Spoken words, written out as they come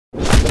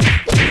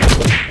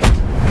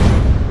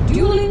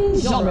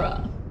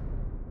genre.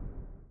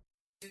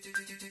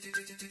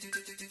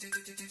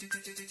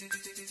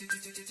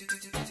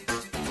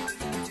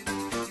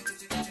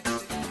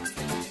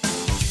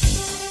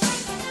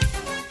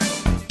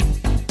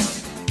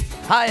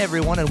 Hi,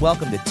 everyone, and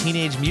welcome to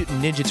Teenage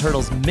Mutant Ninja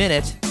Turtles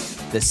Minute,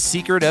 The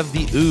Secret of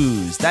the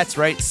Ooze. That's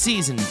right,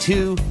 Season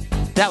 2.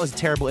 That was a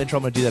terrible intro.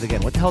 I'm going to do that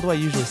again. What the hell do I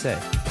usually say?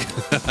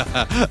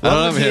 I don't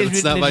know, man.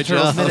 It's not my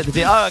job. Oh,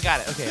 I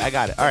got it. Okay, I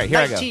got it. All right, here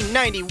I go.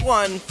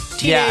 1991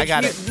 Teenage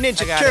Mutant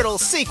Ninja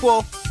Turtles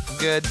sequel.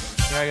 Good.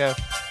 Here I go.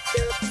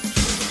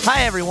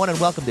 Hi, everyone, and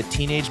welcome to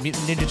Teenage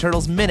Mutant Ninja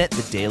Turtles Minute,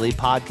 the daily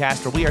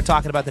podcast where we are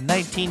talking about the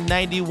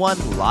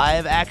 1991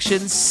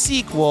 live-action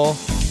sequel,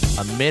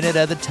 a minute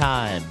at a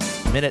time.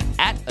 Minute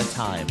at a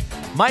time.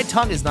 My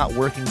tongue is not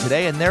working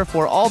today, and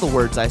therefore all the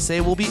words I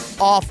say will be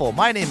awful.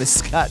 My name is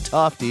Scott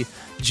Tofty.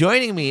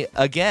 Joining me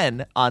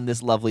again on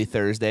this lovely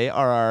Thursday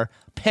are our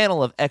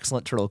panel of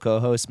excellent turtle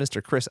co-hosts,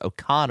 Mr. Chris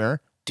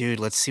O'Connor. Dude,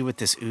 let's see what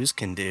this ooze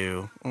can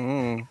do.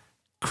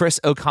 Chris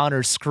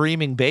O'Connor's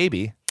screaming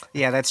baby.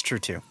 Yeah, that's true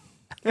too.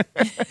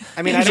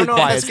 I mean, I don't know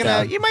if that's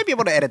gonna. You might be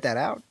able to edit that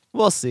out.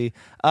 We'll see.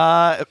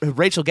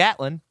 Rachel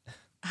Gatlin.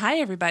 Hi,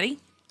 everybody.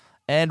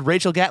 And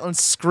Rachel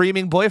Gatlin's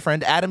screaming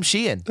boyfriend, Adam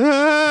Sheehan.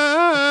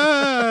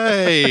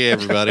 Hey,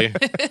 everybody.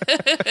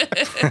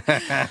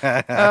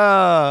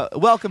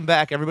 Welcome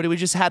back, everybody. We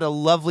just had a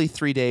lovely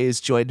 3 days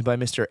joined by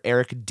Mr.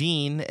 Eric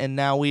Dean, and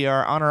now we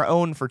are on our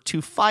own for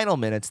two final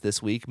minutes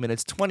this week,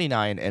 minutes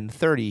 29 and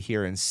 30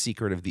 here in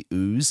Secret of the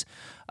Ooze.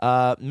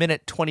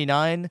 Minute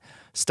 29,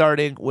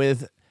 starting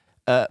with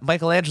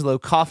Michelangelo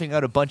coughing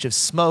out a bunch of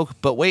smoke,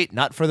 but wait,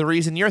 not for the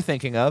reason you're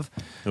thinking of.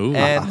 Ooh.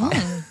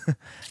 And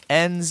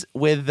ends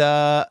with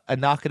a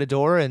knock at a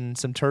door and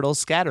some turtles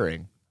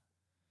scattering.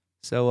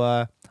 So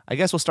I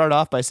guess we'll start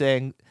off by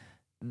saying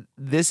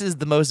this is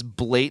the most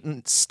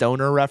blatant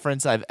stoner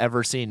reference I've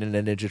ever seen in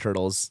a Ninja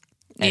Turtles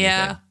anything.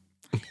 Yeah.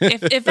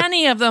 if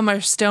any of them are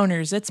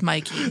stoners, it's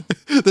Mikey.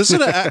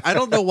 I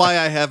don't know why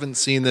I haven't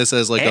seen this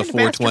as like And a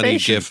 420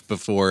 GIF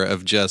before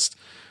of just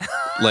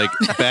like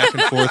back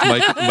and forth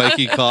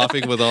Mikey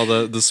coughing with all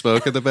the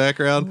smoke in the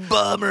background.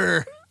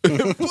 Bummer.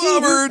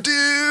 Bummer,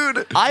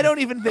 dude. I don't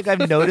even think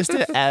I've noticed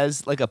it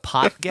as like a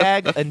pot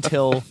gag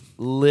until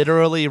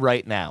literally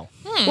right now.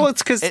 Well,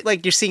 it's because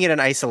like you're seeing it in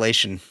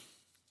isolation.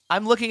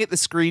 I'm looking at the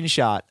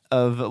screenshot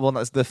of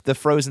the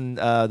frozen,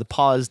 the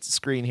paused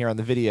screen here on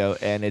the video,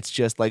 and it's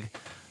just like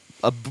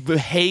a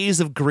haze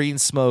of green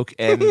smoke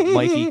and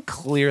Mikey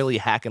clearly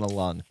hacking a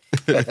lung.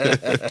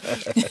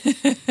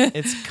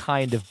 It's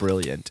kind of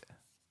brilliant.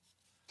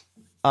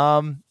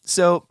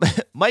 So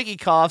Mikey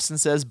coughs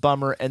and says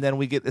bummer, and then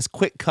we get this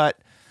quick cut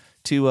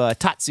to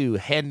Tatsu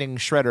handing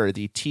Shredder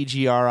the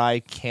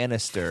TGRI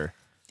canister.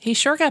 He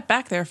sure got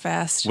back there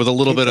fast. With a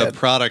little bit of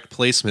product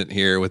placement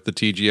here with the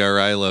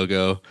TGRI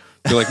logo.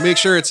 They're like, make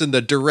sure it's in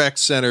the direct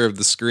center of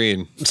the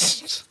screen.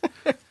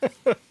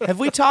 Have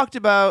we talked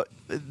about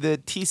the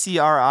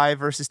TCRI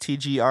versus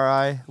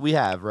TGRI? We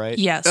have, right?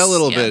 Yes. A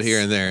little bit here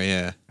and there,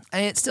 yeah.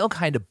 And it still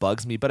kind of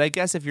bugs me, but I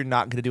guess if you're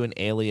not going to do an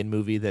alien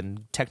movie,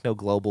 then Techno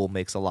Global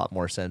makes a lot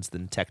more sense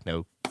than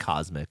Techno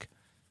Cosmic.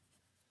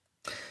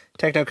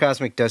 Techno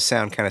Cosmic does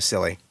sound kind of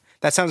silly.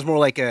 That sounds more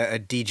like a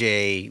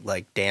DJ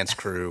like dance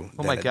crew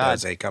than it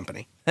does a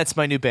company. That's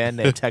my new band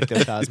name,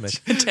 Techno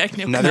Cosmic.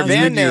 Another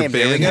band name.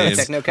 There we go. name.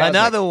 Techno Cosmic.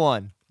 Another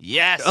one.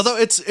 Yes. Although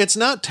it's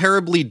not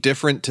terribly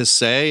different to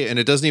say, and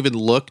it doesn't even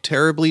look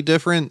terribly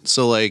different.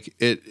 So like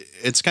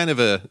it's kind of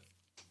a.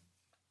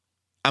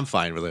 I'm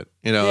fine with it.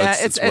 You know, yeah,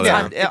 it's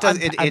whatever.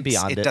 I'm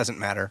beyond it. It doesn't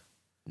matter.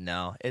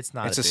 No, it's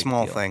not. It's a big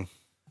small deal. thing.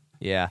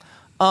 Yeah.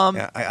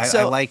 Yeah,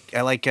 I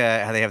like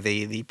how they have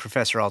the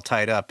professor all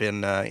tied up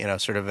in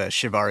sort of a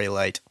shibari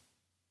light.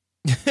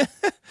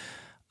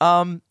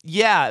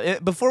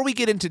 Before we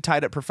get into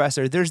Tied Up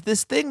Professor, there's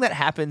this thing that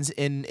happens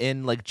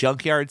in like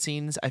junkyard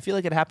scenes. I feel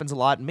like it happens a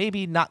lot.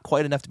 Maybe not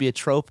quite enough to be a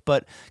trope,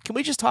 but can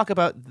we just talk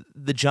about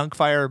the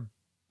junkyard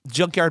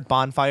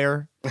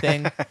bonfire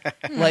thing?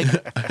 Like,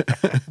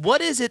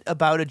 what is it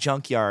about a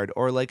junkyard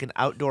or like an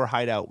outdoor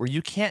hideout where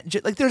you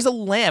can't like there's a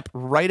lamp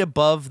right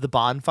above the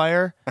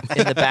bonfire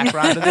in the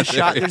background of the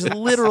shot. There's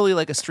literally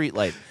like a street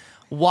light.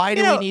 Why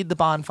do we need the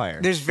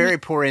bonfire? There's very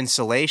poor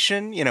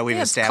insulation. You know, we've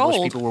established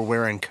cold. people were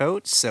wearing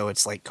coats, so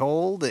it's like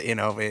cold. You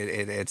know,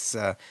 it's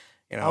that's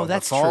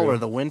the fall true. or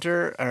the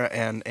winter,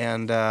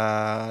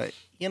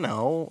 you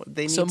know,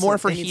 they need more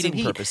for they need heating some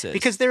heat. purposes.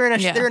 Because they're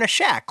in a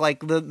shack.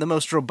 Like the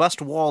most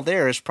robust wall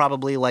there is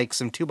probably like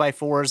some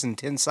 2x4s and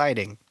tin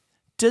siding.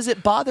 Does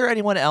it bother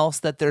anyone else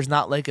that there's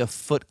not like a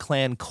Foot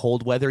Clan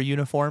cold weather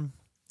uniform?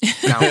 No.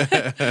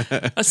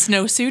 A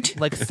snowsuit?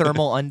 Like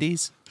thermal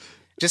undies?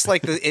 Just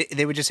like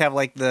they would just have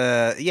like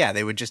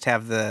they would just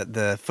have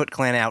the Foot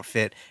Clan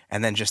outfit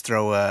and then just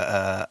throw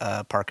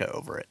a parka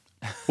over it.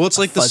 Well, it's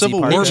like the fuzzy Civil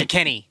parka. War. Ninja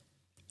Kenny.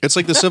 It's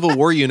like the Civil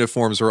War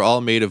uniforms were all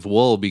made of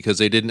wool because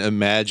they didn't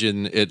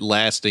imagine it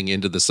lasting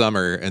into the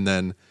summer, and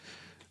then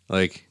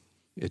like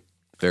it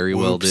very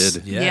well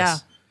did. Yes. Yeah.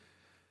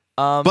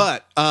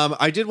 But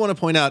I did want to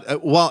point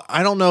out, well,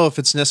 I don't know if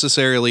it's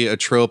necessarily a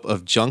trope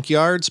of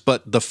junkyards,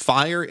 but the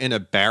fire in a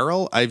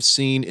barrel I've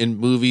seen in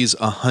movies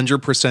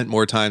 100%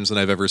 more times than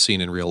I've ever seen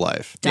in real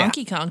life.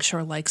 Donkey Kong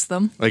sure likes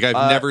them. Like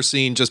I've never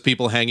seen just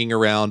people hanging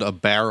around a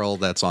barrel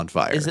that's on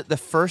fire. Is it the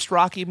first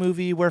Rocky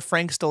movie where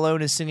Frank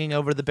Stallone is singing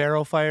over the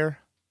barrel fire?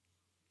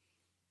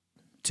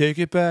 Take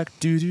it back,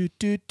 do do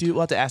do do.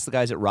 We'll have to ask the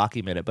guys at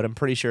Rocky Minute, but I'm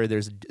pretty sure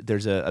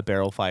there's a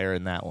barrel fire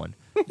in that one.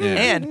 Yeah.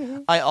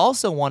 And I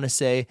also want to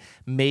say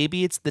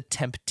maybe it's the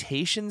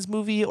Temptations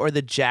movie or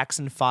the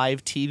Jackson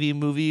 5 TV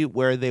movie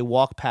where they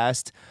walk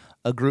past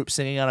a group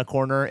singing on a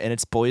corner and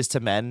it's Boys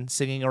to Men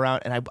singing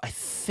around. And I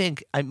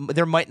think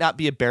there might not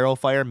be a barrel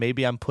fire.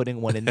 Maybe I'm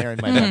putting one in there in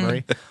my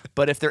memory.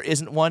 But if there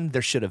isn't one,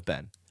 there should have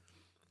been.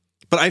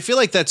 But I feel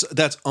like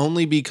that's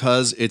only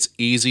because it's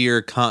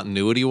easier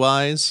continuity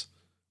wise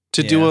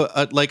to do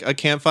a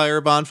campfire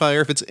or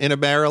bonfire if it's in a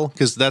barrel,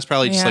 because that's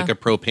probably just like a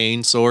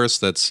propane source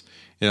that's,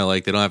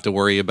 like they don't have to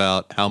worry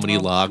about how many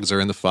logs are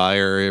in the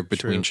fire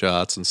between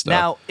shots and stuff.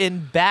 Now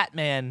in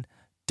Batman,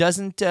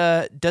 doesn't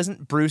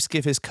Bruce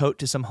give his coat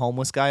to some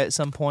homeless guy at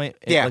some point?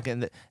 Yeah.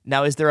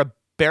 Now is there a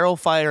barrel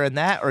fire in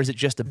that, or is it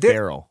just a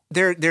barrel?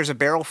 There's a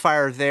barrel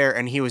fire there,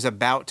 and he was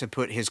about to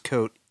put his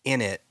coat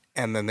in it.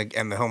 And then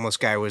the homeless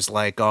guy was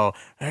like, "Oh,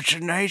 that's a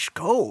nice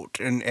coat,"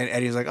 and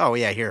he's like, "Oh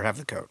yeah, here, have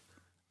the coat."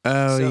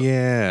 Oh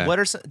yeah. What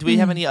are do we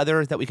have any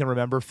other that we can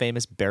remember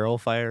famous barrel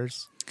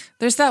fires?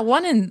 There's that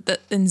one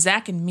in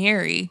Zack and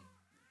Miri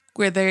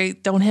where they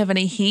don't have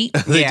any heat.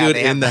 They do it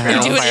in the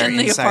house. They do it in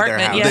the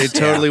apartment. Yeah. They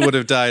totally would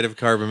have died of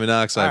carbon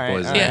monoxide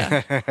poisoning.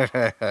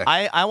 Yeah.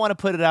 I want to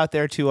put it out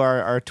there to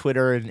our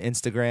Twitter and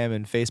Instagram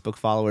and Facebook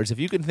followers. If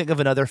you can think of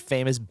another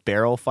famous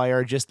barrel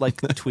fire, just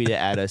tweet it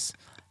at us.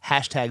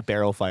 #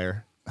 barrel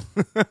fire.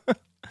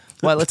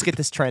 Well, let's get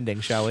this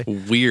trending, shall we?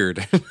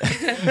 Weird.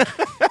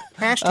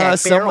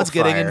 Someone's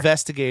getting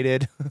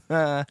investigated.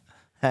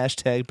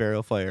 #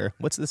 barrel fire.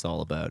 What's this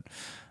all about?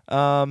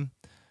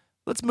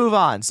 Let's move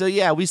on. So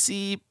yeah, we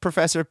see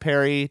Professor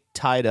Perry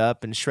tied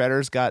up, and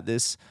Shredder's got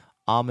this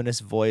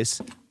ominous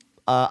voice.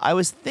 I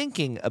was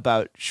thinking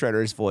about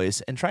Shredder's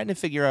voice and trying to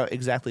figure out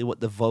exactly what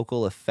the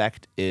vocal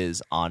effect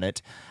is on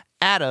it.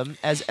 Adam,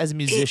 as a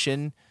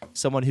musician,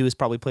 someone who has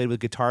probably played with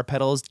guitar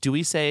pedals, do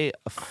we say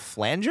a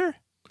flanger?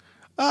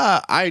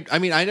 I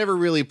mean, I never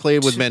really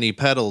played with many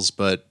pedals,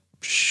 but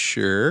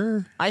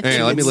sure.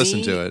 Let me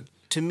listen to it.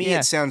 To me,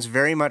 it sounds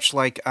very much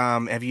like.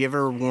 Have you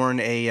ever worn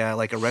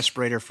a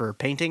respirator for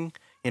painting?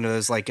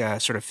 Those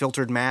sort of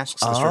filtered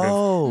masks, the sort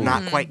of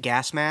not quite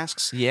gas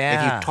masks. Yeah.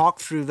 If you talk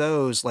through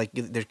those,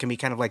 there can be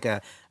kind of like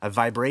a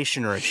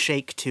vibration or a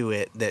shake to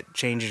it that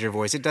changes your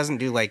voice. It doesn't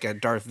do like a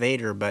Darth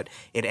Vader, but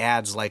it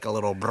adds like a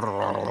little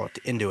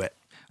into it.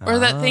 Or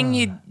that thing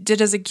you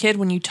did as a kid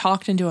when you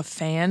talked into a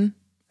fan.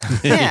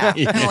 Yeah,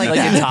 like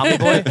a Tommy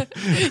Boy.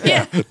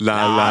 Yeah.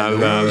 La la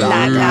la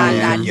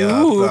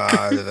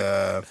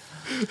la.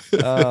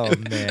 Oh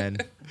man,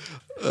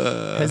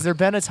 has there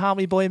been a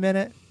Tommy Boy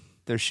minute?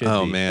 There should be.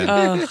 Oh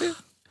man.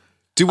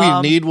 Do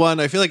we need one?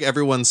 I feel like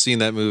everyone's seen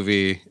that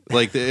movie.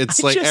 Like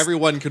it's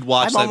everyone could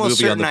watch that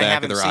movie on the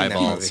back of their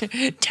eyeballs.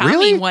 Tommy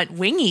Really? went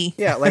wingy.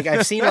 Yeah,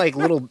 I've seen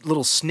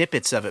little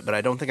snippets of it, but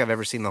I don't think I've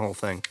ever seen the whole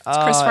thing. It's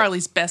Chris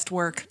Farley's best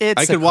work.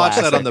 I could watch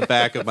that on the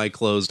back of my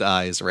closed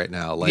eyes right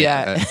now.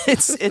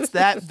 It's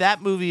that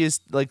movie is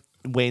like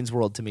Wayne's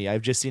World to me.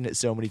 I've just seen it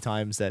so many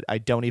times that I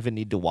don't even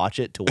need to watch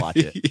it to watch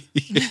it.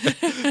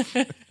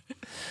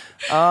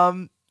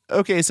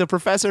 Okay, so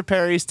Professor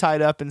Perry's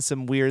tied up in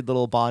some weird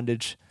little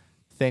bondage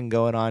thing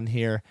going on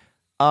here.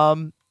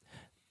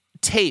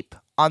 Tape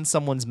on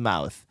someone's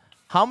mouth.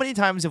 How many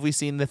times have we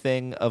seen the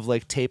thing of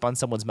tape on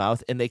someone's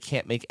mouth and they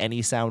can't make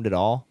any sound at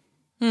all?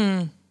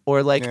 Or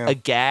a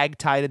gag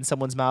tied in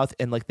someone's mouth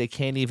and they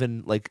can't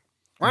even make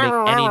any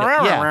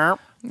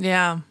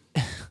Yeah.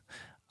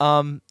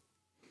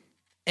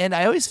 And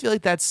I always feel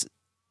like that's,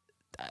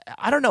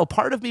 I don't know,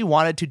 part of me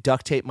wanted to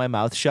duct tape my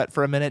mouth shut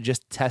for a minute,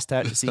 just test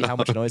out to see how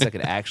much noise I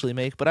could actually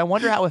make, but I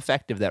wonder how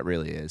effective that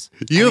really is.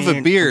 You have a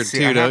beard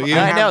too, don't you?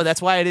 I know,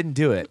 that's why I didn't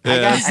do it. I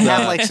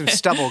have some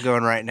stubble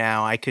going right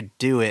now. I could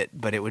do it,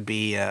 but it would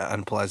be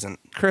unpleasant.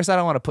 Chris, I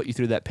don't want to put you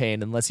through that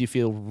pain unless you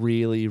feel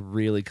really,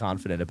 really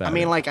confident about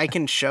it. I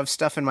can shove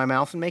stuff in my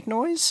mouth and make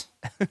noise.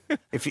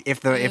 If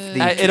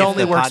it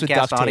only works with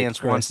duct tape,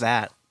 audience wants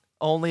that.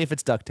 Only if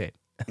it's duct tape.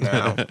 No,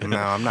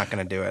 I'm not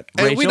going to do it.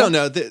 And we don't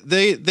know.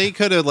 They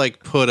could have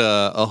put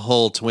a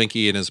whole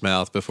Twinkie in his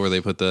mouth before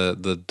they put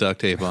the duct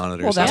tape on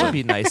it or something. That would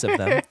be nice of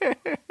them.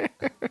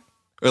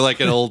 Or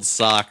an old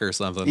sock or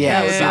something.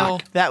 Yeah,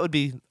 that would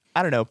be,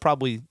 I don't know,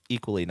 probably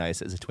equally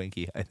nice as a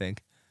Twinkie, I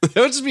think. It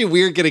would just be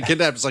weird getting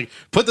kidnapped. It's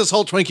put this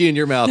whole Twinkie in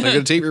your mouth. I'm going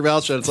to tape your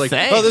mouth shut. It's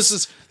Thanks. Oh, this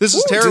is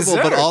terrible,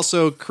 dessert. but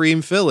also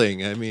cream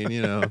filling. I mean,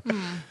 It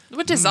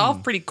would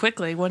dissolve pretty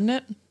quickly, wouldn't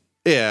it?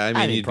 Yeah,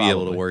 I mean you'd be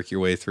able to work your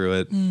way through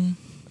it.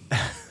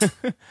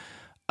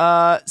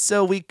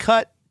 So we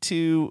cut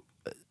to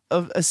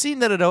a scene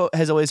that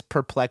has always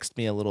perplexed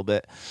me a little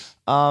bit.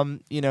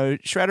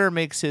 Shredder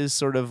makes his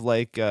sort of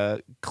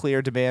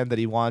clear demand that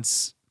he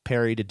wants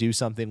Perry to do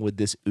something with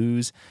this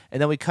ooze,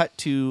 and then we cut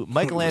to We'll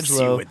Michelangelo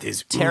see what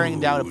this tearing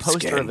down a ooze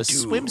poster can of a do.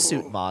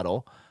 swimsuit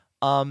model.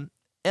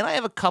 And I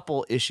have a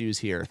couple issues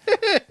here.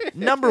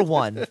 Number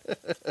one,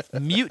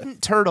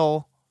 Mutant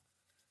Turtle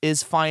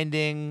is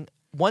finding,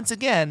 once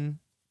again,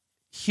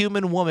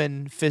 human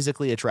woman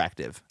physically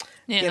attractive.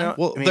 Yeah. You know,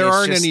 Well, I mean, there it's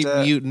aren't just,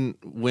 any mutant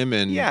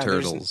women there's-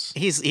 turtles.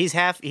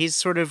 He's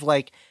sort of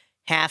like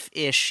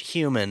half-ish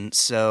human,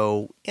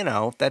 so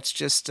that's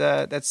just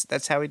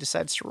that's how he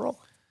decides to roll.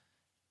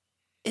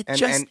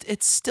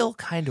 It's still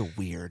kind of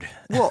weird.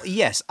 Well,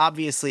 yes,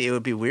 obviously it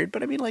would be weird,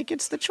 but I mean, like,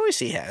 it's the choice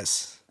he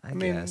has. I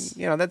mean, guess.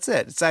 that's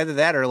it. It's either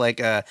that or like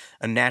a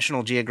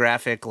National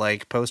Geographic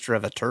like poster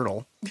of a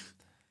turtle.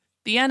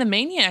 The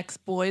Animaniacs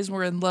boys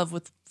were in love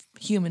with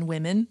human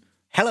women.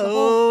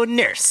 Hello,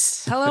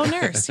 nurse. Hello,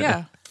 nurse.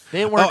 Yeah.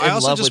 They weren't I in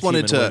also love just with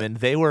human wanted to- women.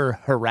 They were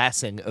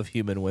harassing of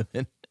human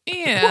women.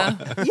 Yeah.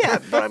 Yeah,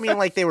 but I mean,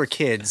 like, they were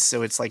kids,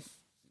 so it's like,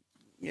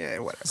 yeah,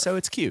 whatever. So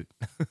it's cute.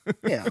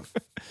 Yeah,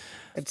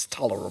 it's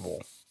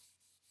tolerable.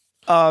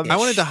 I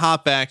wanted to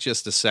hop back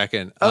just a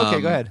second.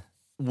 Okay, go ahead.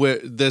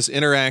 With this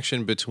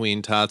interaction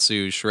between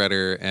Tatsu,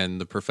 Shredder, and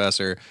the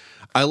professor,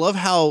 I love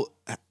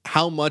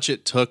how much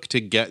it took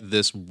to get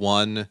this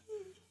one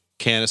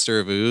canister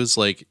of ooze.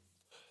 Like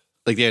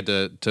they had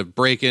to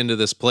break into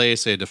this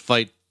place. They had to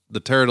fight the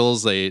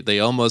turtles. They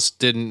almost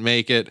didn't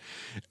make it.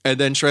 And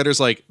then Shredder's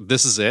like,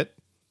 "This is it.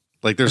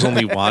 Like, there's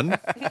only one."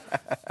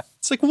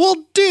 It's like, well,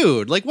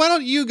 dude, like, why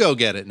don't you go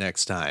get it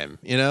next time?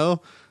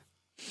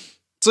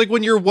 It's like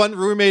when your one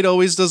roommate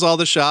always does all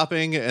the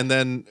shopping, and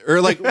then, or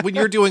like when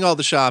you're doing all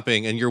the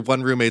shopping and your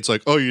one roommate's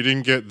like, "Oh, you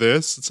didn't get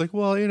this." It's like,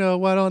 well,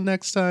 why don't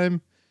next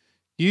time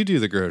you do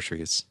the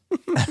groceries?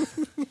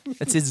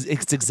 It's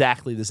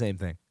exactly the same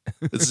thing.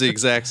 It's the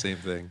exact same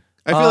thing.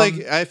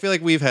 I feel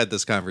like we've had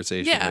this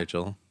conversation, Yeah.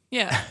 Rachel.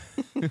 Yeah.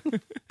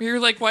 You're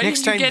like, why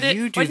Next didn't you time get it?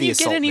 you do Why the didn't you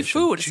get assault any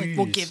mission. food? It's like,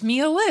 well, Jeez. give me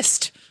a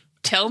list.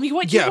 Tell me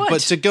what you Yeah, want.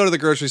 but to go to the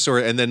grocery store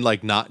and then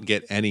like not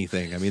get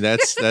anything. I mean,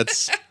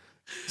 that's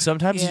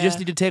Sometimes you just Yeah.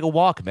 need to take a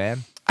walk,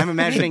 man. I'm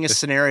imagining a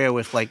scenario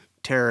with like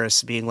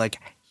terrorists being like,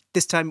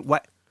 "This time,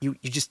 what you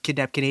just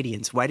kidnapped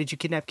Canadians? Why did you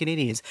kidnap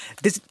Canadians?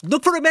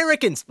 Look for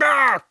Americans."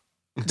 Ah!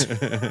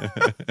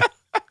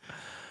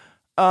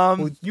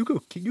 Well, you go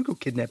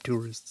kidnap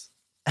tourists.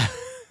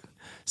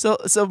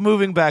 So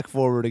moving back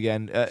forward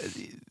again,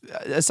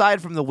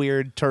 aside from the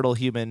weird turtle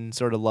human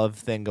sort of love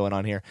thing going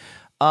on here,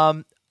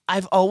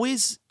 I've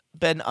always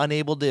been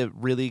unable to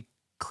really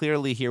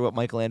clearly hear what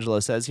Michelangelo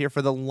says here.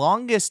 For the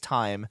longest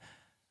time,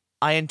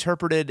 I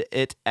interpreted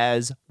it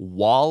as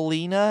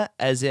Wallina,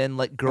 as in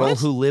like girl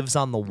who lives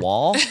on the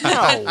wall.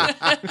 No,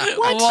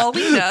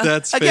 Wallina.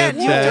 that's Again,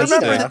 you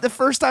fantastic. remember that the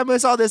first time I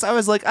saw this, I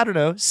was like, I don't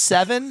know,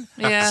 7.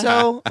 Yeah.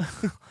 So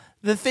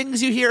the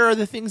things you hear are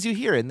the things you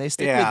hear, and they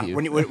stick yeah. with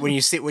you. When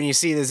you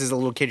see this as a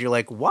little kid, you're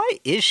like, "Why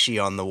is she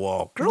on the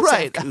wall?" Girls have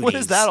Right. What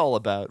is cooties. that all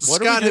about? What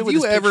do we Scott, do have with you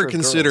this picture ever of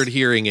considered girls?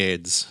 hearing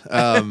aids?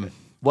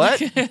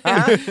 What? What?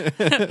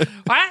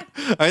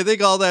 I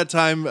think all that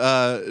time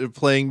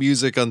playing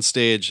music on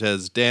stage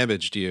has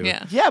damaged you.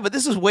 Yeah. Yeah, but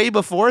this was way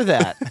before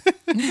that.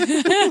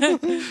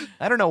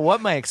 I don't know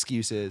what my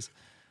excuse is.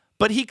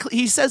 But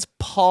he says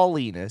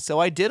Paulina, so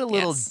I did a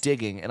little Yes.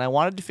 digging, and I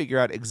wanted to figure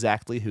out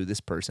exactly who this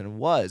person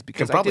was You can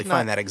because probably I did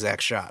find not, that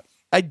exact shot.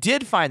 I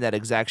did find that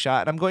exact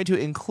shot, and I'm going to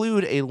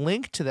include a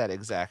link to that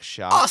exact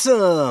shot.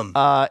 Awesome.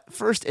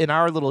 First in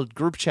our little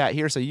group chat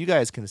here, so you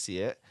guys can see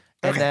it,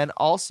 and then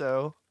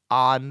also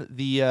on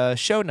the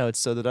show notes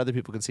so that other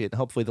people can see it. And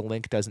hopefully, the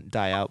link doesn't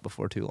die out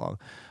before too long.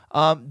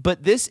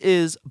 But this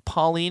is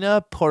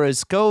Paulina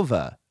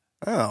Poreskova.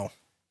 Oh.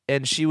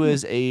 And she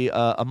was a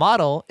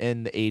model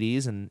in the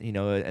 80s and,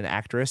 an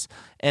actress.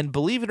 And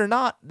believe it or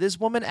not, this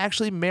woman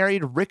actually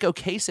married Rick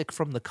Ocasek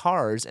from the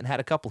Cars and had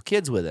a couple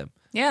kids with him.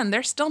 Yeah, and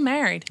they're still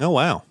married. Oh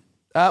wow.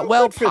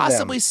 Well, good for them.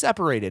 possibly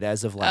separated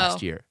as of last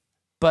Oh. year.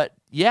 But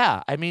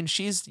yeah, I mean,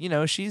 she's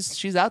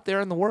out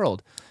there in the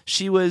world.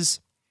 She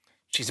was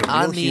She's a real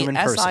on the human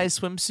SI person.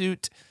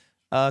 swimsuit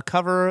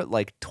cover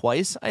like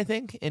twice, I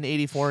think, in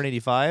 84 and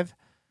 85.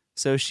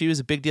 So she was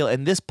a big deal.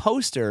 And this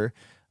poster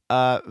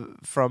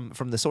from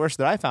the source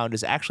that I found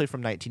is actually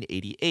from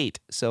 1988.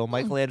 So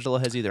Michelangelo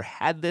has either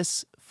had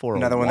this for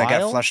Another a one while, that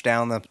got flushed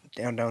down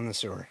the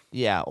sewer.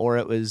 yeah, or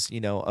it was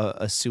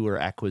a sewer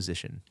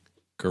acquisition.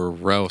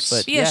 Gross.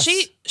 But- But yeah,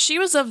 Yes. she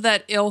was of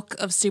that ilk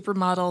of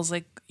supermodels.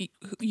 Like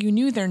you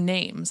knew their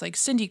names, like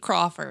Cindy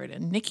Crawford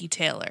and Nikki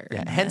Taylor. Yeah,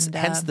 and, hence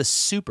and, the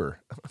super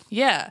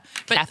yeah,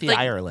 but Kathy like,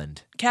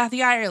 Ireland,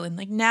 Kathy Ireland.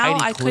 Like now,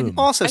 Heidi I couldn't. Klum.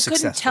 Also I couldn't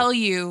successful. tell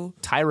you.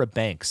 Tyra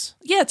Banks.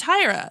 Yeah,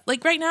 Tyra.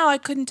 Like right now, I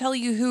couldn't tell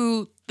you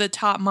who the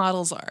top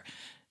models are.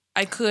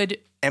 I could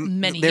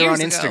many they're years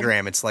on ago.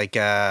 Instagram. It's like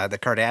the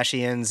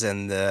Kardashians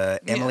and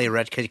the Emily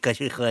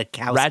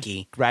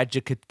Ratajkowski.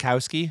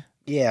 Radzikowski,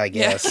 Yeah, I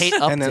guess. Kate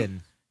And then-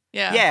 Upton.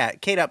 Yeah. yeah,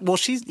 Kate Up. Well,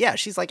 she's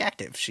like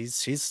active.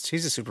 She's a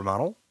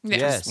supermodel. Yeah.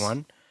 Yes. Just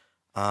one.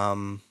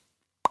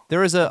 There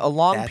was a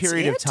long That's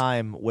period of it?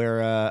 time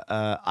where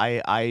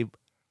I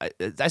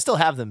still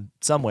have them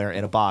somewhere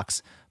in a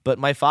box, But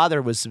my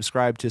father was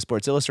subscribed to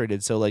Sports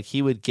Illustrated, so like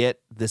he would get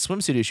the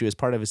swimsuit issue as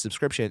part of his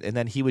subscription, and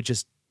then he would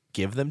just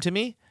give them to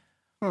me.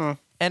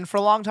 And for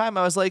a long time,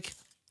 I was like,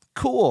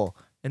 cool.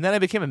 And then I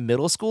became a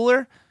middle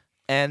schooler,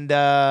 and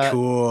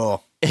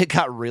Cool. it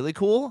got really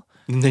cool.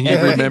 And then you And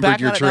looking remembered back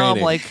your on it now, I'm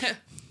training.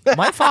 like,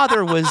 my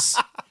father was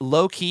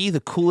low key the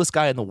coolest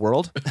guy in the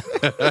world.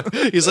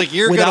 He's like,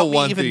 you're Without gonna me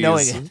want even these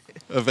knowing it.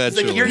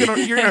 eventually. Like,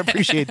 you're gonna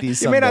appreciate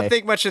these You someday. may not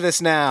think much of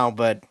this now,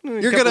 but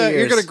you're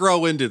gonna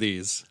grow into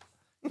these.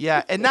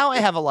 Yeah, and now I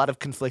have a lot of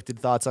conflicted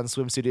thoughts on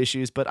swimsuit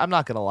issues, but I'm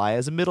not gonna lie.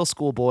 As a middle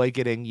school boy,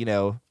 getting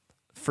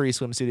free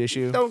swimsuit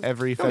issue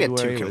every don't get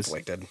February too was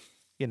conflicted.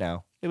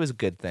 it was a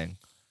good thing.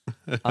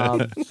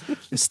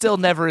 It's still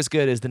never as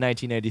good as the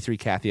 1993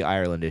 Kathy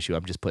Ireland issue.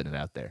 I'm just putting it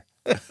out there.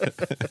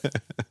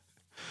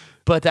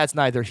 But that's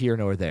neither here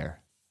nor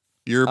there.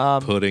 You're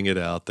putting it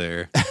out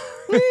there.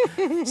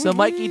 So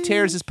Mikey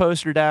tears his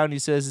poster down. He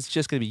says it's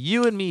just going to be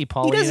you and me, He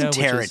Paulina. doesn't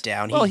tear which it is-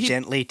 down. Well, he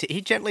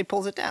gently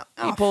pulls it down.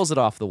 he pulls it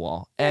off the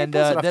wall. And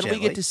pulls it off then we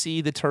gently. get to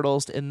see the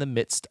turtles in the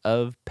midst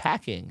of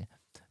packing.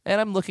 And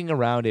I'm looking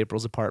around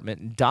April's apartment,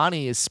 and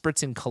Donnie is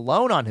spritzing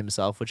cologne on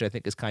himself, which I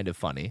think is kind of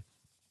funny.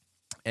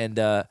 And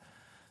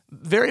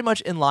very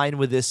much in line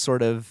with this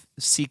sort of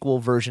sequel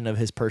version of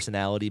his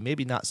personality.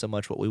 Maybe not so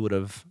much what we would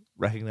have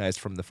recognized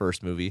from the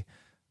first movie.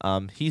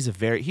 He's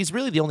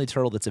really the only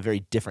turtle that's a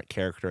very different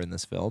character in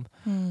this film.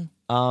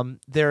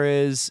 There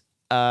is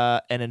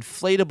an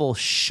inflatable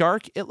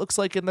shark, it looks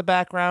like, in the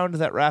background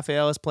that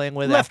Raphael is playing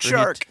with. Left after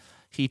shark.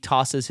 He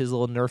tosses his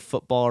little Nerf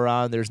football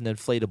around. There's an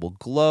inflatable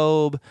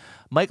globe.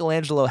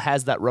 Michelangelo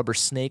has that rubber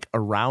snake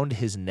around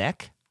his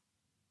neck.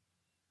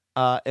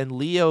 And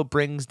Leo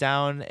brings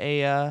down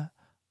a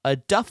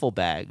duffel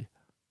bag.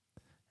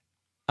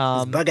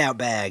 His bug out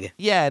bag.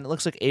 Yeah, and it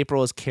looks like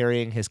April is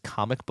carrying his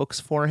comic books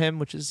for him,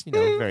 which is,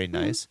 very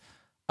nice.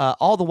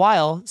 All the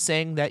while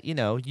saying that,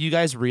 you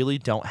guys really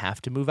don't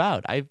have to move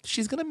out.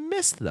 She's going to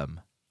miss them.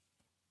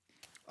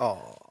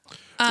 Oh.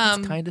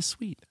 It's kind of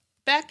sweet.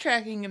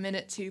 Backtracking a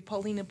minute to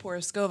Paulina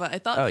Poroskova, I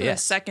thought Oh, for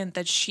yes. a second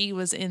that she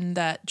was in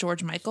that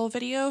George Michael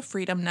video,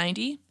 Freedom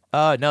 90.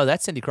 No,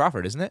 that's Cindy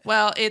Crawford, isn't it?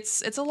 Well,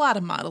 it's a lot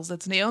of models.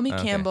 It's Naomi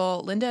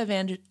Campbell, Linda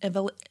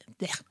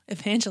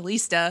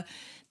Evangelista,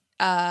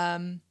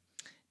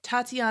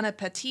 Tatiana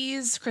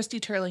Patiz, Christy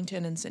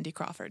Turlington, and Cindy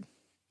Crawford.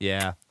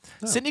 Yeah.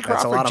 Cindy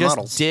that's a lot Crawford of just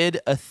models. did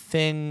a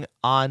thing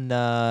on,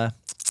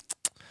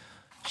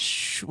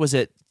 was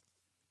it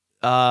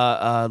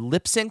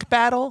Lip Sync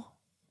Battle?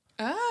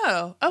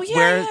 Oh, yeah,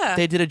 Where yeah.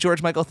 they did a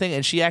George Michael thing,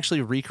 and she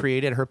actually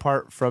recreated her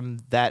part from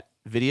that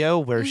video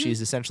where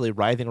she's essentially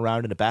writhing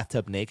around in a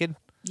bathtub naked.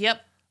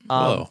 Yep.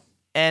 Whoa.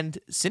 And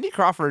Cindy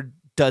Crawford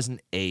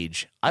doesn't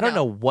age. I don't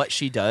know what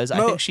she does.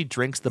 I think she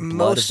drinks the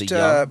blood of the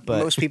young, but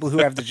most people who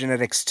have the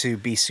genetics to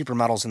be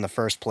supermodels in the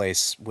first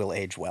place will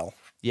age well.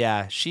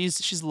 yeah,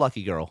 she's a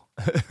lucky girl.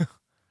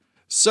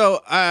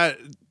 So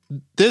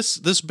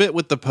this bit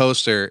with the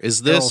poster,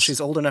 is this Girl, she's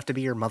old enough to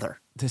be your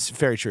mother. This is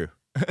very true.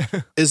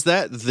 is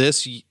that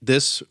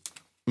this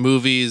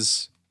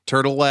movie's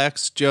turtle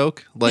wax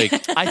joke? Like,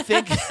 I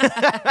think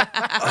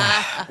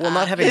Well,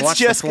 not having It's watched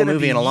the just full gonna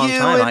movie be in a long you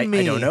time, and I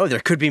me. don't know. There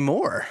could be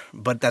more,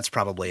 but that's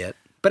probably it.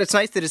 But it's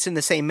nice that it's in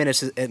the same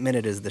minute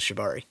as the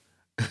shibari,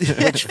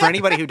 which, for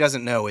anybody who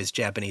doesn't know, is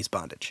Japanese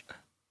bondage.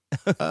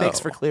 thanks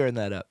for clearing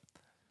that up.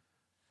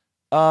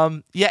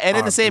 Yeah, and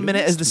in Our the same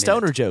minute as the bluest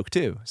stoner minute. joke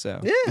too.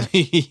 So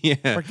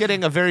yeah. we're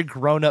getting a very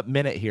grown-up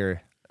minute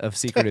here of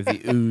Secret of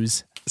the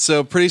Ooze.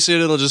 So pretty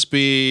soon it'll just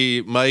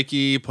be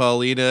Mikey,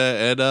 Paulina,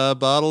 and a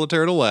bottle of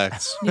turtle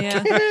wax.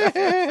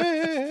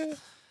 Yeah.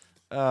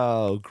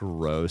 Oh,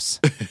 gross.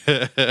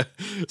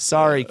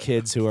 Sorry,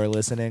 kids who are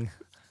listening.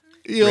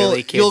 You'll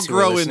kids who are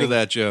grow into listening?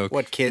 that joke.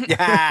 What kid?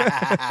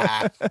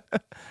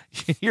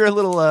 You're a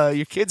little.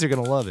 Your kids are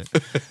gonna love it.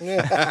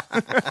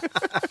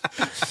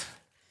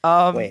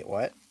 Wait,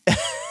 what?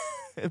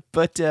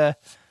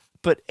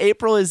 But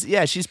April is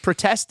she's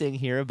protesting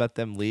here about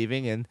them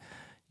leaving, and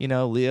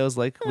Leo's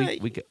like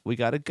we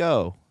gotta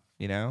go.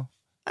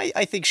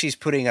 I think she's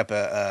putting up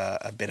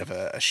a bit of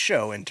a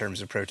show in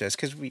terms of protest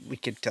because we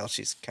could tell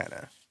she's kind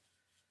of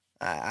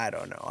I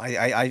don't know.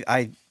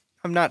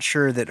 I'm not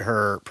sure that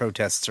her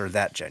protests are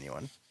that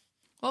genuine.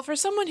 Well, for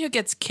someone who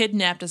gets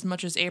kidnapped as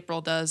much as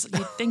April does,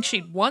 you'd think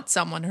she'd want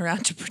someone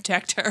around to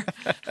protect her.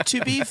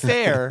 To be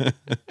fair,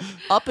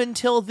 up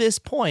until this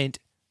point,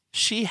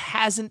 she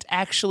hasn't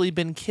actually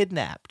been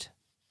kidnapped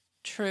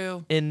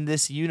True. in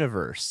this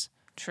universe.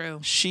 True.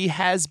 She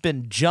has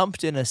been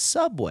jumped in a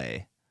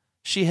subway.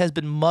 She has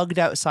been mugged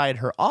outside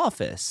her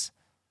office.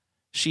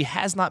 She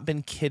has not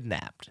been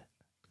kidnapped.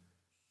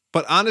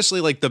 But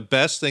honestly, like, the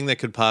best thing that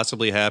could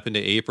possibly happen to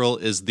April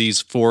is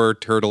these 4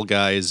 turtle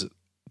guys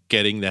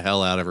getting the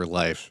hell out of her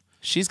life.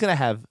 She's going to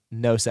have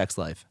no sex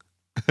life.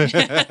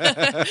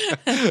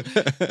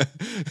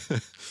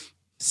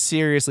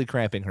 Seriously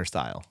cramping her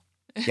style.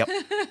 Yep.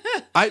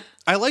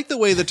 I like the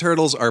way the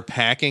turtles are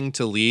packing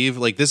to leave.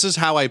 Like, this is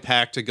how I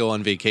pack to go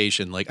on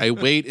vacation. Like, I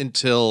wait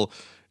until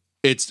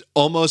it's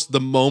almost the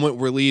moment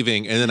we're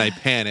leaving, and then I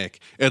panic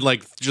and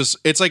like just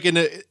it's like in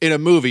a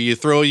movie, you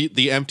throw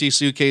the empty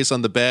suitcase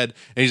on the bed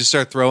and you just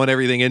start throwing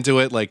everything into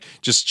it, like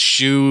just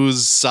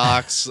shoes,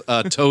 socks,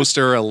 a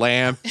toaster, a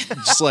lamp,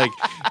 just like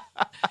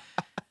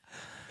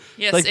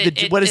Yes,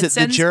 Like what is it?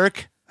 The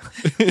jerk?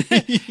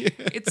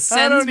 It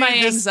sends my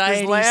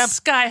anxiety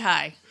sky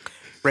high.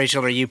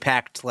 Rachel, are you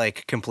packed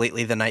like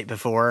completely the night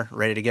before,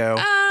 ready to go?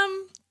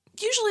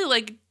 Usually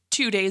like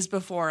 2 days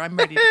before I'm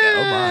ready to go.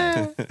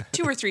 Oh my!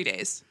 2 or 3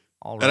 days.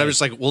 All and I'm just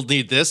like, we'll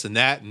need this and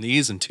that and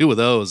these and 2 of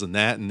those and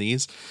that and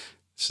these.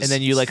 And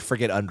then you like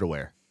forget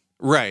underwear.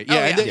 Right. Yeah. Oh,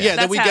 and then, yeah.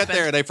 then we That's get there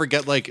happened. and I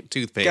forget like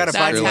toothpaste. Gotta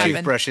buy That's new happened.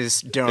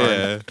 toothbrushes. Darn.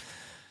 Yeah.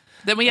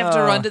 Then we have to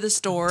run to the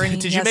store. And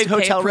Did he you has make to pay a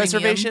hotel premium.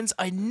 reservations?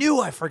 I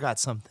knew I forgot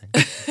something.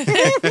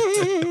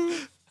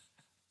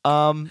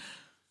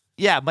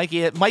 Yeah,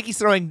 Mikey's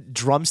throwing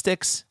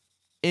drumsticks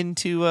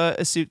into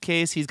a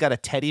suitcase. He's got a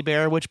teddy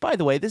bear, which, by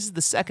the way, this is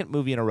the second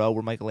movie in a row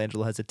where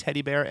Michelangelo has a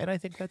teddy bear, and I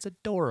think that's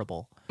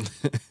adorable.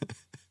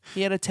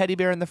 He had a teddy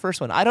bear in the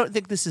first one. I don't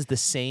think this is the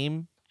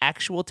same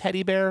actual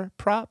teddy bear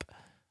prop,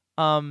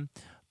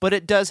 but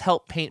it does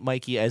help paint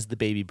Mikey as the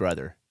baby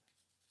brother.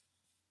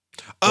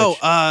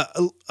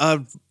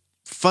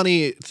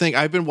 Funny thing.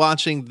 I've been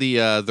watching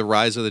the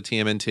Rise of the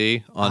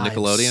TMNT on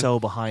Nickelodeon. I'm so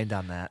behind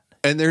on that.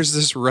 And there's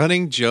this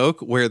running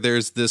joke where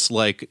there's this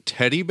like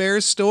teddy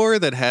bear store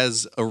that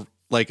has a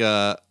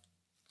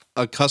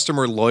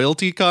customer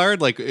loyalty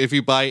card. Like if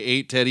you buy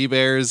 8 teddy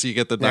bears, you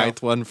get the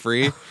 9th one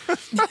free.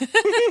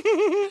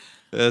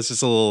 That's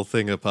just a little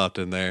thing that popped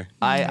in there.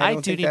 I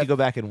do need to go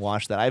back and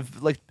watch that.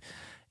 I've like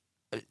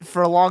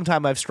for a long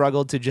time I've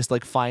struggled to just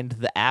like find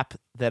the app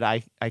that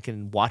I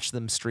can watch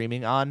them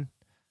streaming on.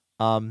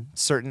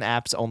 Certain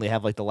apps only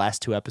have like the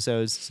last 2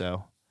 episodes,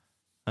 so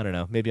I don't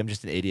know. Maybe I'm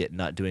just an idiot and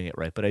not doing it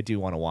right, but I do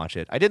want to watch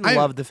it. I didn't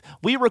love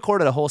we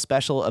recorded a whole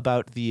special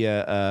about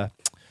the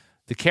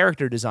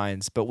character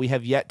designs, but we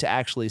have yet to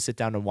actually sit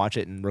down and watch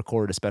it and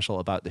record a special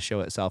about the show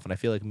itself, and I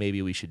feel like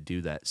maybe we should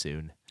do that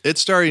soon. It's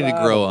starting to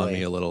grow on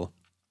me a little.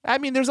 I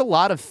mean, there's a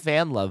lot of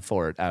fan love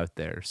for it out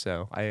there,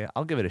 so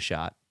I'll give it a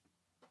shot.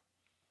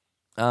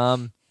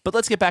 But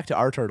let's get back to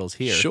our turtles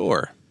here.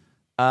 Sure.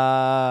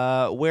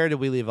 Where did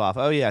we leave off?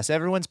 Oh yes,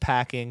 everyone's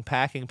packing.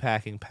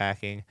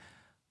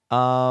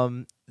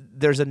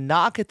 There's a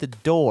knock at the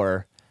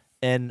door,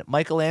 and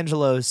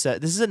Michelangelo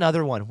said, "This is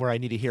another one where I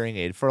need a hearing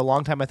aid." For a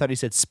long time, I thought he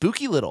said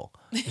 "spooky little,"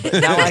 but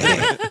now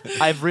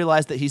I've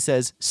realized that he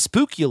says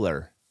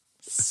 "spookular."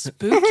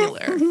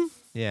 Spookular.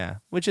 Yeah,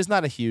 which is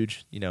not a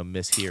huge,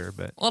 miss here,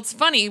 but Well, it's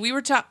funny. We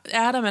were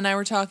Adam and I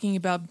were talking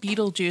about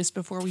Beetlejuice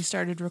before we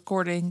started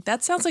recording.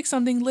 That sounds like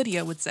something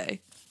Lydia would say.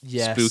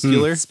 yes,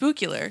 Spookular.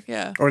 Spookular,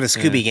 yeah. Or the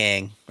Scooby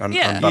Gang on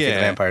Buffy the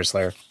Vampire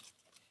Slayer.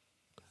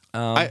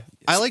 I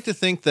like to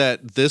think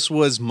that this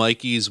was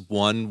Mikey's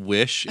one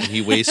wish, and he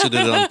wasted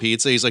it on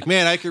pizza. He's like,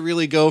 "Man, I could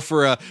really go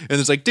for a," and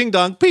it's like, "Ding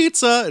dong,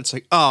 pizza." It's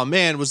like, "Oh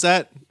man, was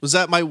that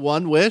my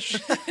one wish?"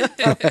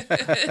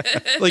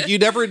 Like you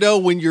never know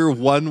when your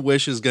one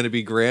wish is going to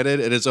be granted,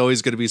 and it's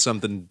always going to be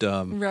something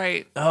dumb.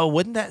 Right. Oh,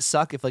 wouldn't that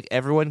suck if like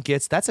everyone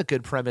gets? That's a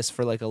good premise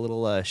for like a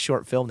little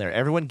short film. There,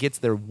 everyone gets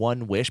their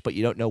one wish, but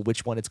you don't know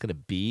which one it's going to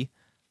be.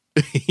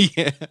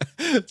 Yeah,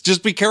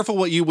 just be careful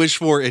what you wish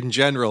for in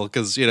general,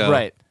 because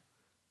Right.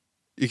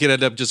 you could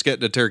end up just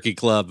getting a turkey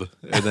club,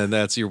 and then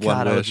that's your one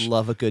God, I would wish.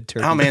 love a good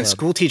turkey. Oh man, club.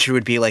 school teacher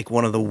would be like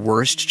one of the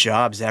worst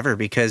jobs ever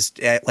because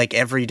like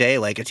every day,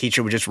 like a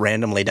teacher would just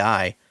randomly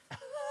die.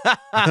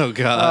 Oh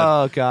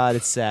god. Oh God,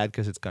 it's sad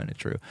because it's kind of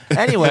true.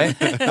 Anyway,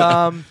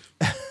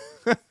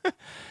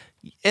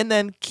 and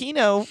then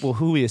Kino, well,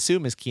 who we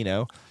assume is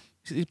Kino,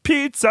 says,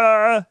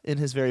 "Pizza" in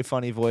his very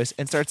funny voice,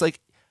 and starts like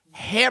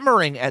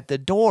hammering at the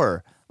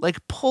door,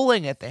 like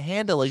pulling at the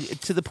handle, like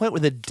to the point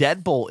where the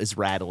deadbolt is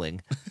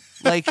rattling.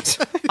 Like,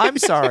 I'm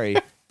sorry,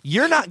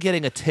 you're not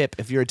getting a tip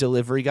if you're a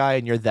delivery guy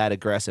and you're that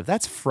aggressive.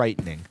 That's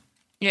frightening.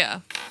 Yeah.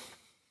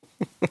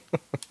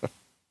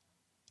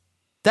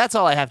 That's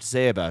all I have to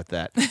say about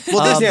that.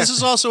 Well, this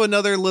is also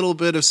another little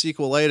bit of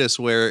sequelitis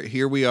where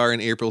here we are in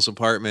April's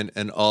apartment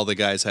and all the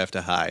guys have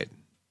to hide.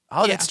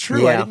 Oh, that's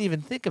true. I Yeah. didn't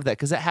even think of that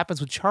because that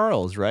happens with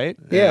Charles, right?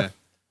 Yeah.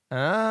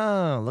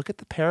 Oh, look at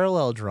the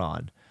parallel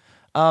drawn.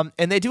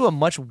 And they do a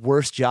much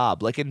worse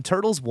job. Like in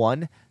Turtles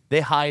 1,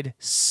 they hide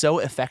so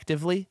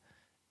effectively.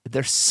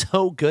 They're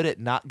so good at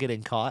not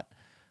getting caught.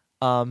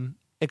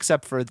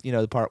 Except for,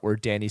 the part where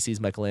Danny sees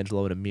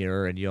Michelangelo in a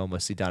mirror and you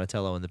almost see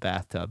Donatello in the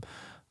bathtub.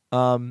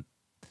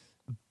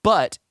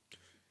 But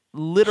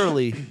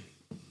literally,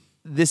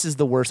 this is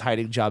the worst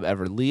hiding job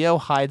ever. Leo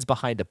hides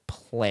behind a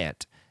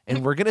plant.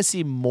 And we're going to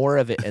see more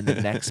of it in the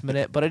next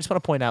minute. But I just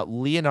want to point out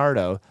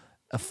Leonardo,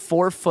 a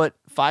 4-foot,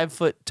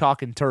 5-foot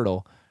talking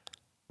turtle,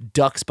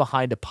 ducks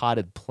behind a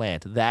potted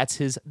plant. That's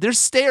his. There's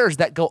stairs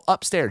that go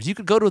upstairs. You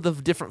could go to the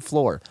different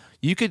floor.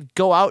 You could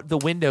go out the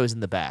windows in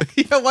the back.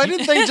 Yeah, why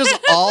didn't they just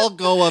all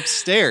go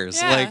upstairs?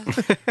 Yeah.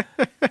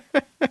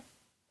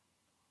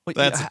 Like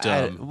that's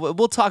dumb.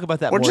 We'll talk about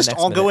that Or more just next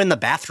all go minute. in the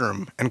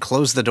bathroom and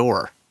close the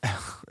door.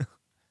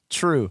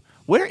 True.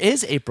 Where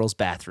is April's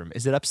bathroom?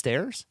 Is it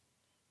upstairs?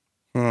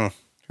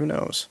 Who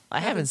knows? I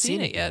haven't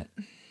seen it yet.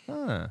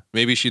 Huh.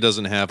 Maybe she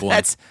doesn't have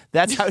one.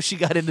 That's how she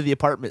got into the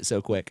apartment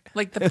so quick.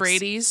 Like the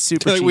Brady's.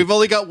 Super cheap. We've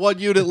only got one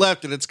unit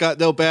left, and it's got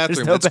no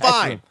bathroom. no It's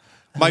bathroom. fine.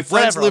 My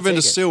friends Whatever, live I'll in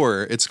a take it.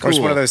 sewer. It's Of course,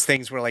 cool. one of those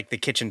things where like the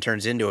kitchen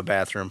turns into a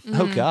bathroom.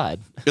 Oh God.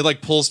 It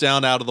like pulls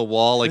down out of the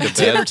wall like a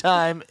Dinner bed.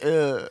 time.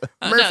 Ugh.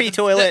 Murphy No,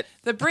 toilet.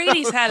 The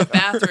Brady's had a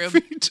bathroom.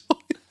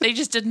 They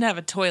just didn't have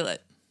a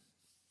toilet.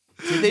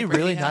 Did they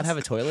really Brady not House. have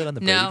a toilet on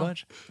the Brady No.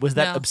 Bunch? Was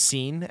that No.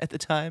 obscene at the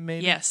time?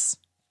 Maybe. Yes.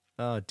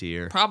 Oh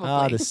dear. Probably.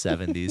 Oh, the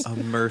 70s. A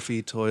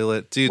Murphy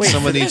toilet, dude.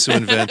 Someone needs to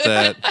invent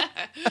that.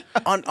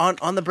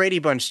 On the Brady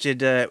Bunch,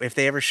 did if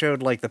they ever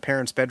showed like the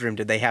parents' bedroom,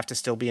 did they have to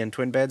still be in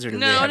twin beds, or did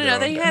they No, have no, their no. own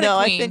They bed? had No, a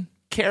I queen. think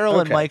Carol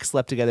and Okay. Mike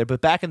slept together,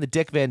 but back in the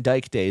Dick Van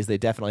Dyke days, they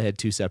definitely had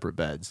two separate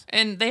beds.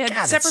 And they had God,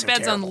 that's separate so beds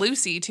terrible. on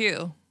Lucy,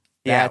 too.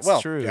 Yeah, That's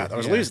well, true. yeah, that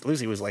was Yeah.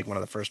 Lucy was like one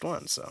of the first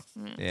ones. So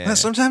Yeah.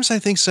 Sometimes I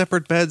think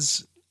separate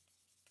beds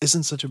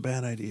isn't such a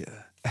bad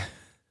idea.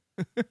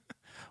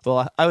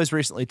 Well, I was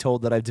recently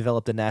told that I've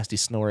developed a nasty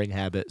snoring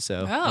habit,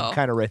 so Oh. I'm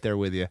kind of right there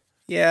with you.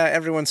 yeah,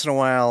 every once in a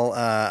while,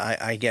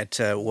 I get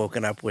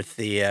woken up with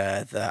the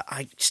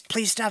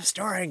please stop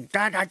snoring,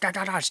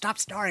 stop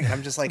snoring.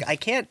 I'm just like I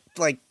can't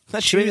like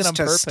Not doing it choose on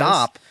to purpose.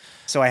 stop,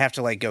 so I have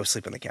to like go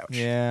sleep on the couch.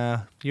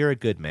 Yeah, you're a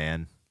good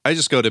man. I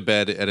just go to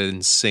bed at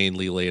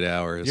insanely late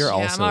hours. You're Yeah,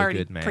 also I'm a already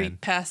good man. pretty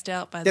passed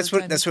out by That's the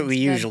time what he we goes to bed.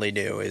 usually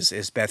do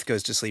is Beth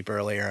goes to sleep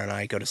earlier and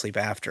I go to sleep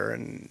after,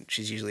 and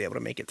she's usually able to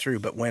make it through.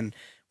 But when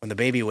the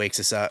baby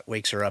wakes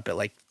her up at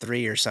like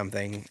 3 or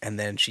something, and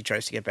then she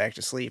tries to get back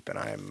to sleep, and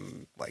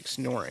I'm like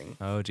snoring.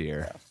 Oh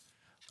dear. I'm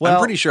Well,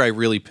 pretty sure I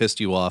really pissed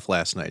you off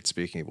last night,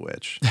 speaking of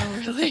which.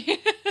 Oh, really?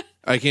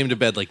 I came to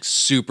bed like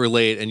super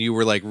late and you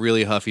were like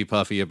really huffy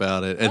puffy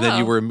about it. And then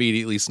you Oh. were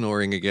immediately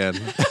snoring again.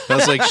 I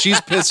was like, she's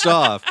pissed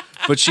off,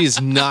 but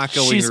she's not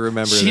going to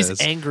remember she's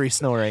this. angry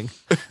snoring.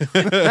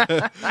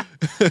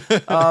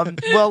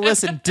 Well,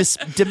 listen,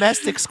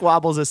 domestic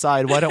squabbles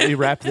aside, why don't we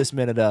wrap this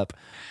minute up?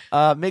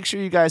 Make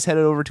sure you guys head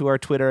over to our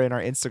Twitter and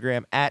our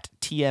Instagram at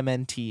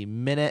TMNT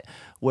Minute,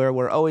 where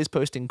we're always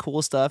posting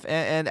cool stuff,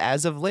 and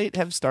as of late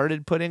have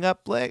started putting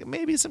up like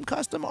maybe some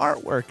custom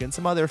artwork and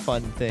some other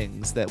fun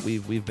things that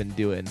we've been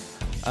doing.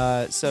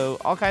 So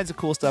all kinds of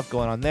cool stuff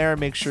going on there.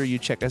 Make sure you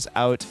check us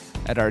out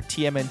at our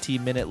TMNT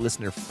Minute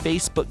listener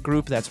Facebook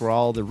group. That's where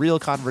all the real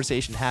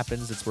conversation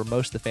happens. It's where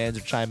most of the fans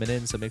are chiming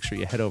in. So make sure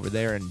you head over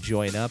there and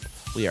join up.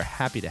 We are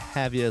happy to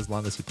have you as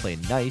long as you play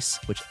nice,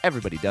 which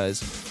everybody does.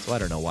 So I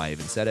don't know why I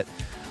even said it.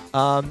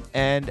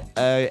 And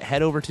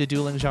head over to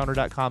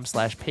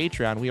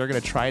duelinggenre.com/Patreon. We are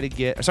going to try to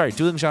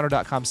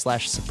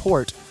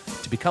duelinggenre.com/support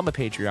to become a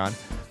Patreon.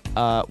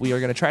 We are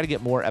going to try to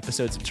get more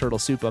episodes of Turtle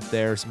Soup up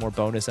there, some more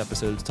bonus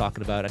episodes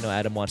talking about. I know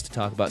Adam wants to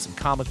talk about some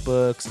comic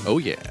books. Oh,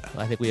 yeah.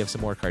 I think we have some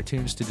more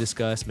cartoons to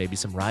discuss, maybe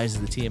some Rise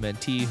of the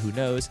TMNT, who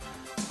knows.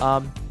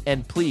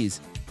 And please,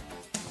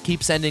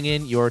 keep sending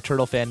in your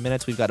Turtle Fan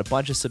Minutes. We've got a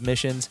bunch of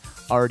submissions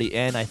already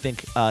in. I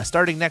think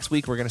starting next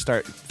week, we're going to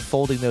start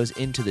folding those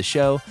into the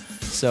show.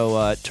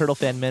 So Turtle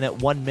Fan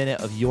Minute, 1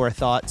 minute of your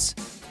thoughts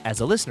as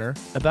a listener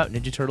about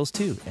Ninja Turtles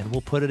 2, and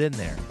we'll put it in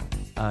there.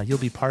 You'll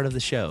be part of the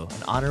show,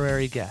 an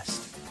honorary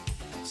guest.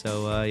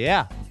 So,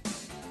 yeah,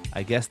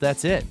 I guess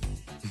that's it.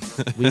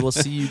 We will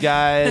see you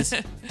guys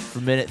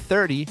for minute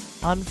 30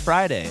 on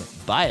Friday.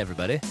 Bye,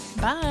 everybody.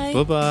 Bye.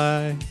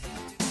 Bye-bye.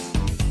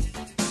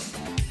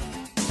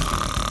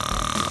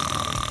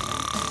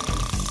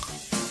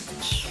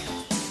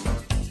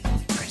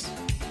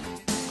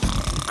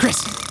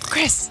 Chris.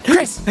 Chris.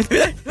 Chris.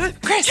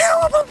 Chris.